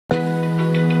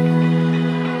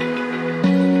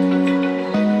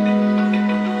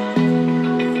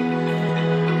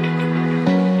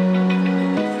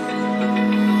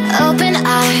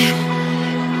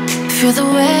Feel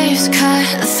the waves cut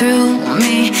through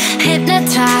me,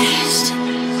 hypnotized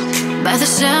by the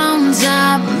sounds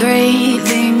I'm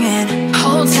breathing in.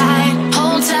 Hold tight,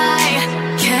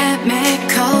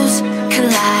 chemicals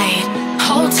collide.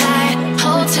 Hold tight,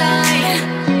 hold tight,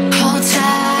 hold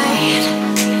tight.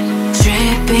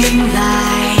 Dripping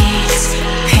lights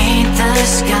paint the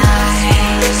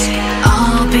skies,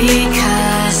 all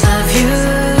because of you.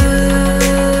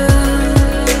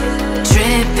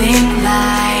 Dripping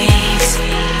lights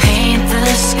paint the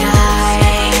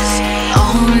skies,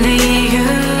 only you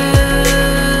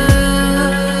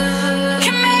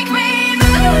can make me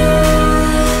move.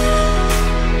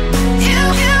 You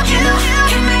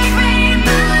can make me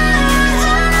move.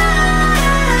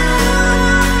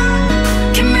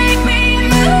 Can make me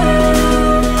move.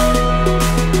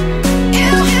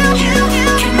 You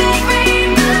can make me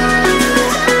move.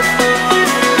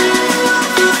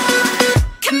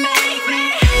 Can make me.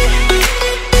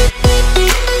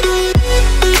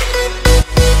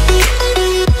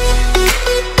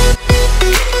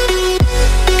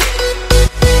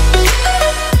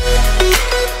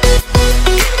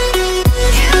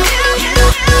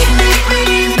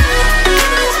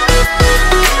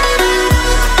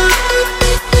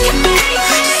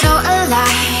 So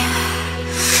alive,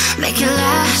 make it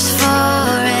last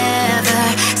forever.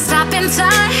 Stop in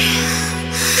time,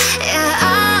 yeah,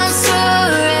 I'm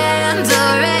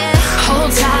surrendering.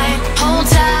 Hold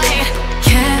tight,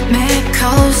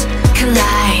 chemicals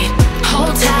collide.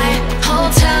 Hold tight,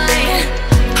 hold tight,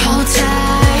 hold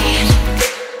tight.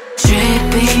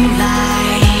 Dripping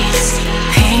lights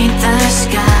paint the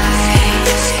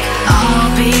skies, all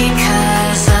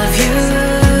because of you.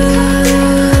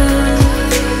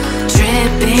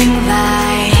 Dripping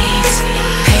lights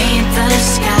paint the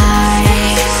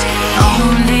skies,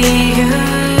 only you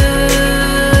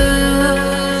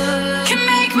can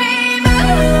make me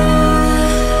move.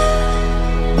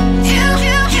 You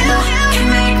can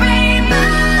make me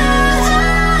move.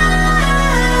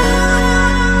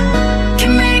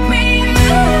 Can make me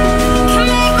move. Can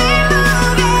make me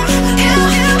move. You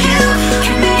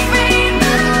can make me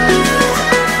move.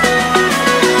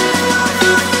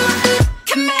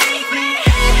 Can make me.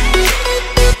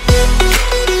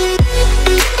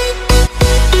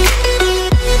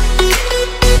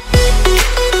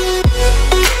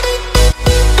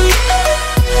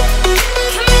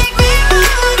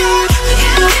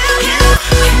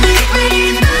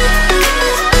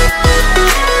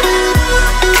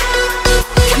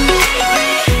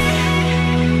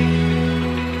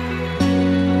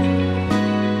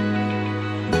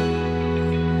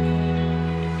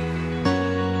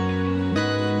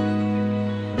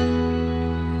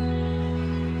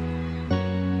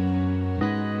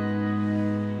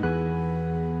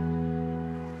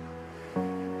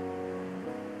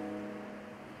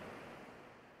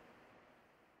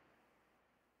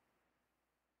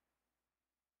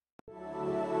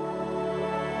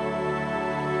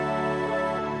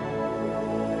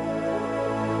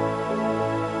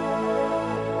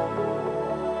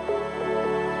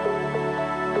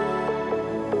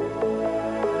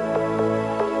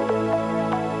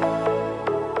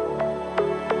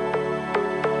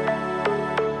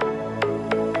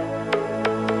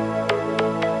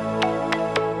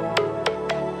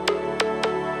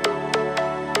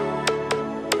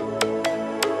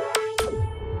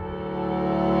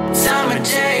 Summer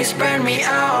days burn me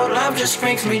out, love just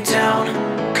brings me down.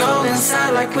 Go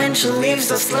inside like winter leaves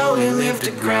that slowly leave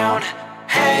the ground.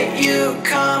 Hey, you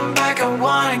come back, I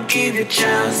wanna give you a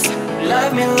chance.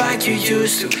 Love me like you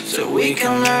used to, so we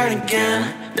can learn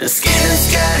again. The skin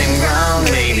is getting brown,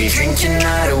 baby, drink your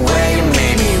night away.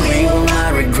 Maybe we will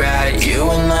not regret it, you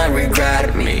will not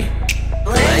regret me.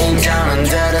 Laying down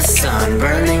under the sun,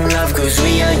 burning love cause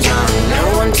we are young. No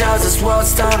one tells us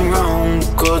what's done wrong,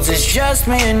 cause it's just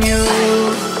me and you.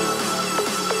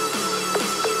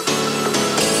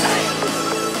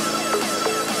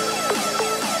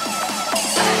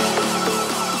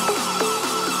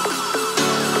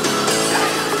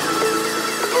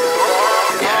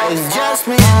 Yeah, it's just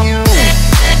me and you.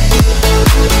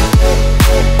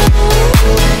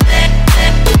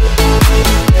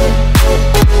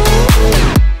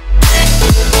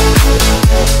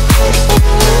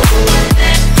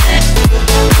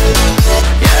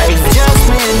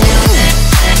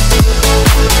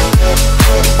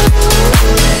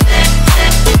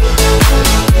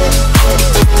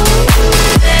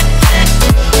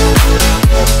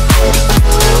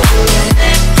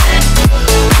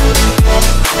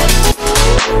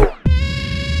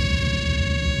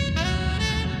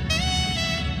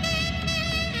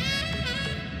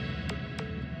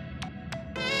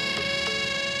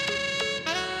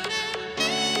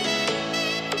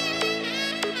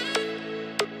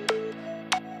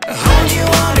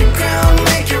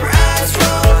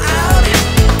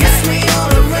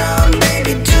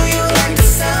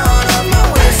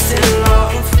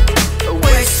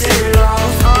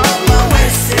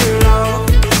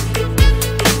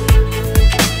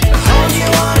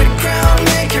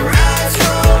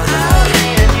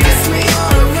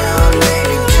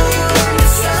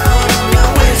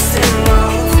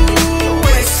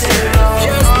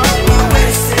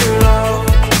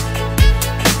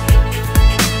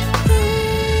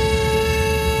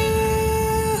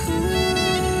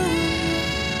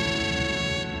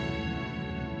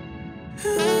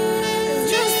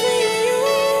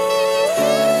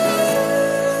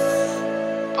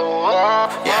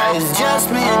 Yeah, it's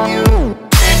just me and you.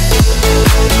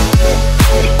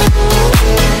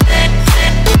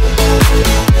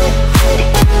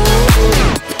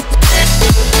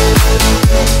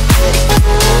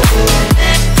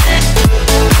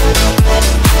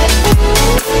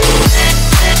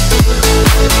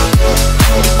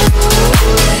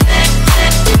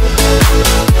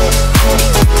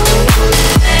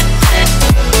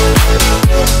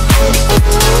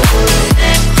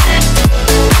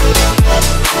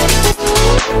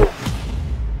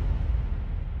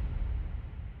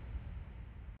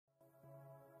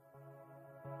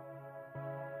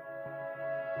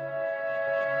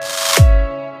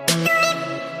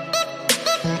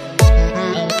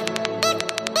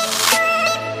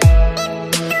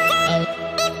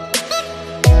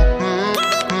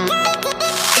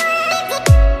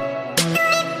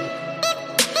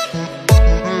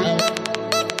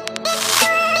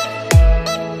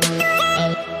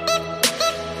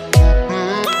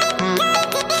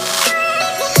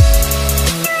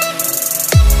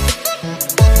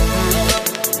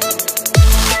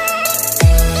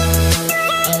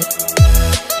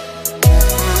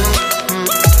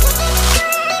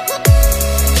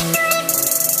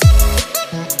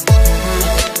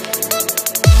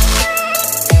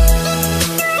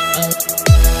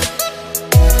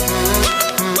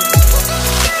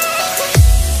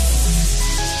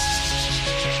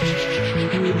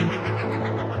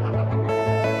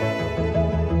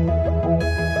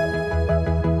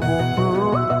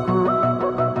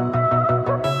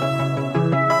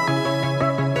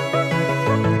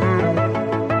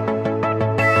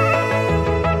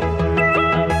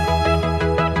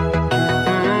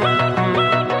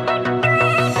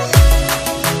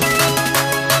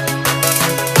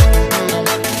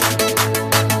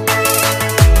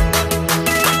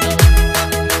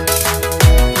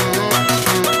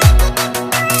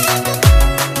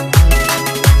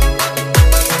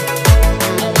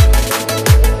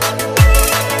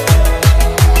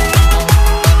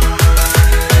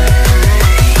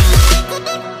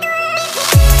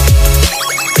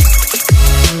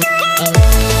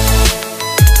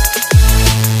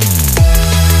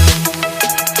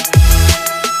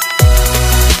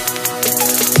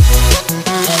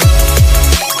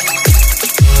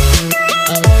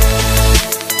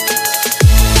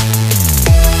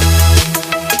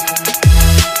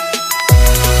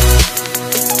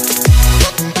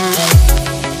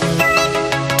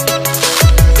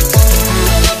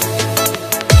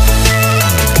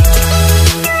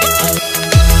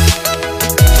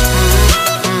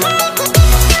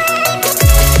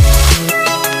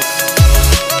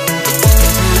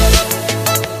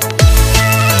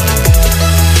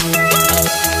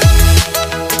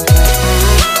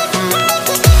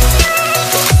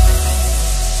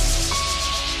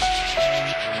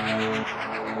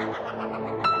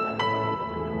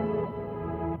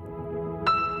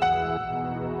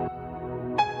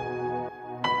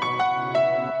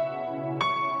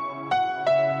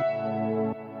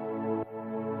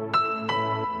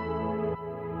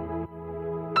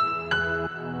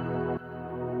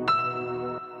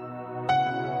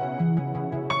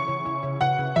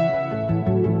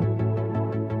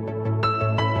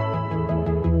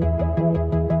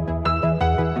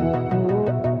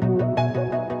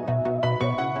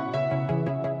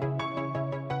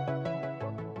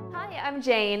 I'm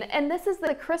Jane, and this is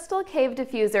the Crystal Cave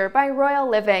Diffuser by Royal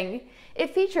Living.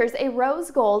 It features a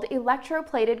rose gold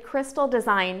electroplated crystal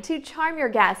design to charm your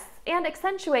guests and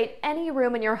accentuate any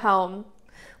room in your home.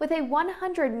 With a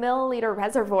 100 milliliter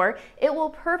reservoir, it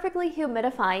will perfectly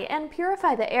humidify and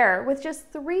purify the air with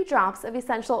just 3 drops of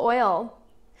essential oil.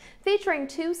 Featuring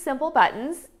 2 simple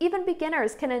buttons, even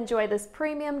beginners can enjoy this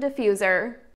premium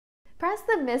diffuser. Press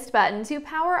the mist button to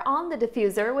power on the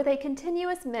diffuser with a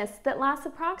continuous mist that lasts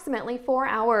approximately 4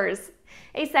 hours.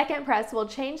 A second press will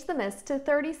change the mist to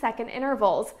 30-second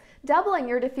intervals, doubling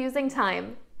your diffusing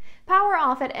time. Power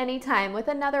off at any time with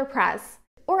another press,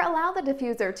 or allow the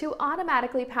diffuser to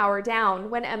automatically power down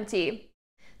when empty.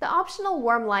 The optional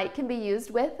warm light can be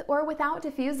used with or without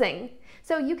diffusing,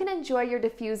 so you can enjoy your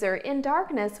diffuser in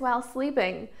darkness while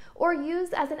sleeping, or use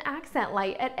as an accent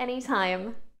light at any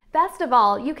time. Best of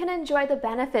all, you can enjoy the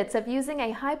benefits of using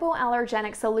a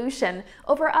hypoallergenic solution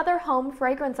over other home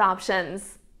fragrance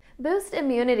options. Boost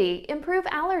immunity, improve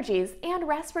allergies and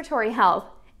respiratory health,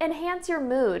 enhance your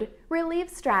mood, relieve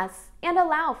stress, and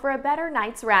allow for a better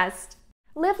night's rest.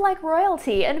 Live like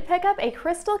royalty and pick up a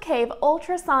Crystal Cave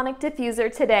ultrasonic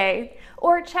diffuser today.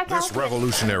 Or check out This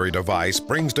revolutionary device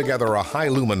brings together a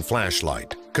high-lumen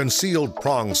flashlight, concealed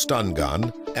prong stun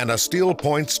gun, and a steel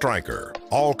point striker,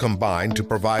 all combined to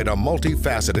provide a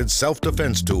multifaceted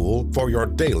self-defense tool for your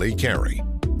daily carry.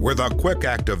 With a quick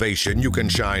activation, you can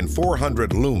shine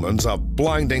 400 lumens of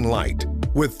blinding light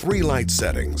with 3 light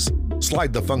settings.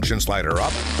 Slide the function slider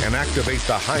up and activate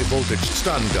the high-voltage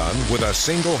stun gun with a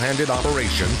single-handed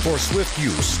operation for swift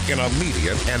use in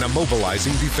immediate and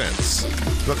immobilizing defense.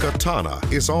 The Katana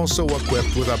is also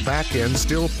equipped with a back-end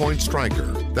steel point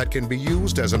striker that can be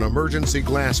used as an emergency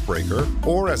glass breaker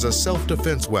or as a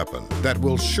self-defense weapon that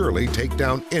will surely take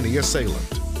down any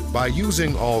assailant. By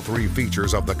using all 3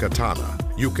 features of the Katana,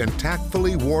 you can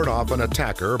tactfully ward off an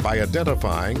attacker by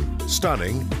identifying,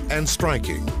 stunning, and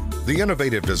striking. The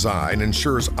innovative design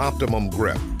ensures optimum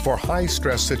grip for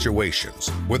high-stress situations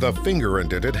with a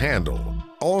finger-indented handle.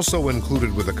 Also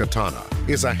included with the Katana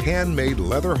is a handmade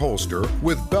leather holster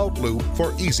with belt loop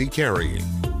for easy carrying.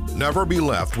 Never be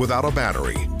left without a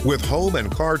battery. With home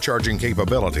and car charging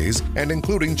capabilities and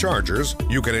including chargers,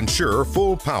 you can ensure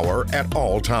full power at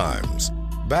all times.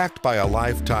 Backed by a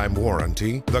lifetime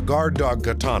warranty, the Guard Dog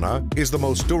Katana is the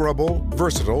most durable,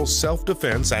 versatile,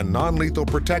 self-defense, and non-lethal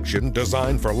protection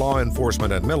designed for law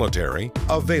enforcement and military,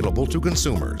 available to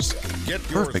consumers.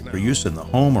 Perfect for use in the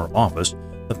home or office,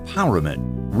 the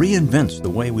PowerMid reinvents the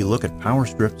way we look at power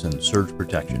strips and surge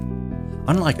protection.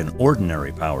 Unlike an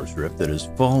ordinary power strip that is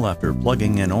full after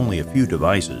plugging in only a few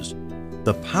devices,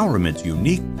 the PowerMid's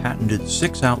unique patented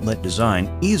 6-outlet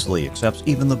design easily accepts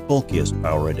even the bulkiest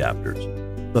power adapters.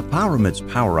 The PowerMid's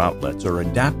power outlets are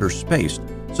adapter spaced,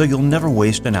 so you'll never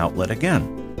waste an outlet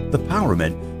again. The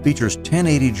PowerMid features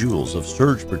 1080 joules of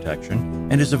surge protection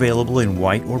and is available in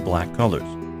white or black colors.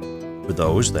 For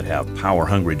those that have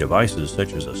power-hungry devices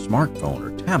such as a smartphone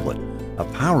or tablet, a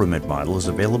PowerMid model is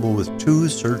available with 2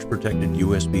 surge-protected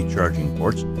USB charging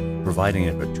ports, providing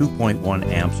up to 2.1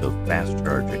 amps of fast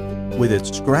charging. With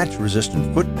its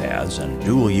scratch-resistant foot pads and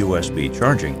dual USB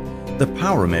charging, the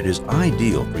PowerMid is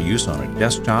ideal for use on a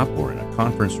desktop or in a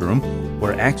conference room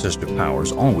where access to power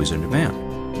is always in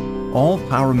demand. All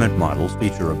PowerMid models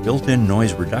feature a built-in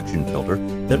noise reduction filter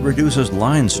that reduces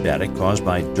line static caused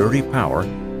by dirty power,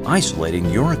 isolating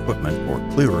your equipment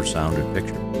for clearer sound and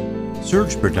picture.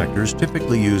 Surge protectors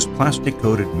typically use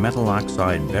plastic-coated metal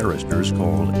oxide barristers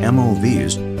called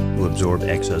MOVs to absorb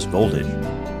excess voltage.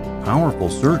 Powerful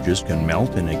surges can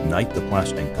melt and ignite the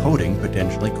plastic coating,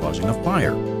 potentially causing a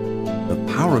fire. The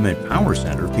PowerMid Power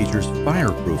Center features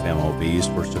fireproof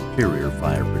MOVs for superior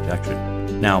fire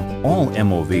protection. Now, all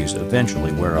MOVs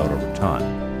eventually wear out over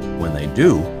time. When they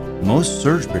do, most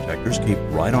surge protectors keep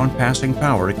right on passing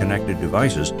power to connected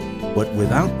devices, but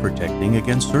without protecting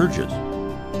against surges.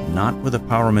 Not with the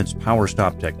PowerMid's Power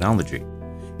Stop technology.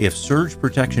 If surge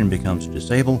protection becomes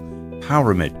disabled,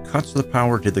 PowerMid cuts the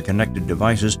power to the connected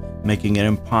devices, making it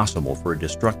impossible for a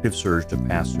destructive surge to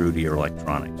pass through to your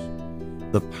electronics.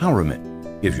 The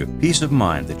PowerMid gives you peace of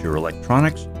mind that your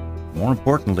electronics, more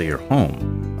importantly your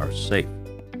home, are safe.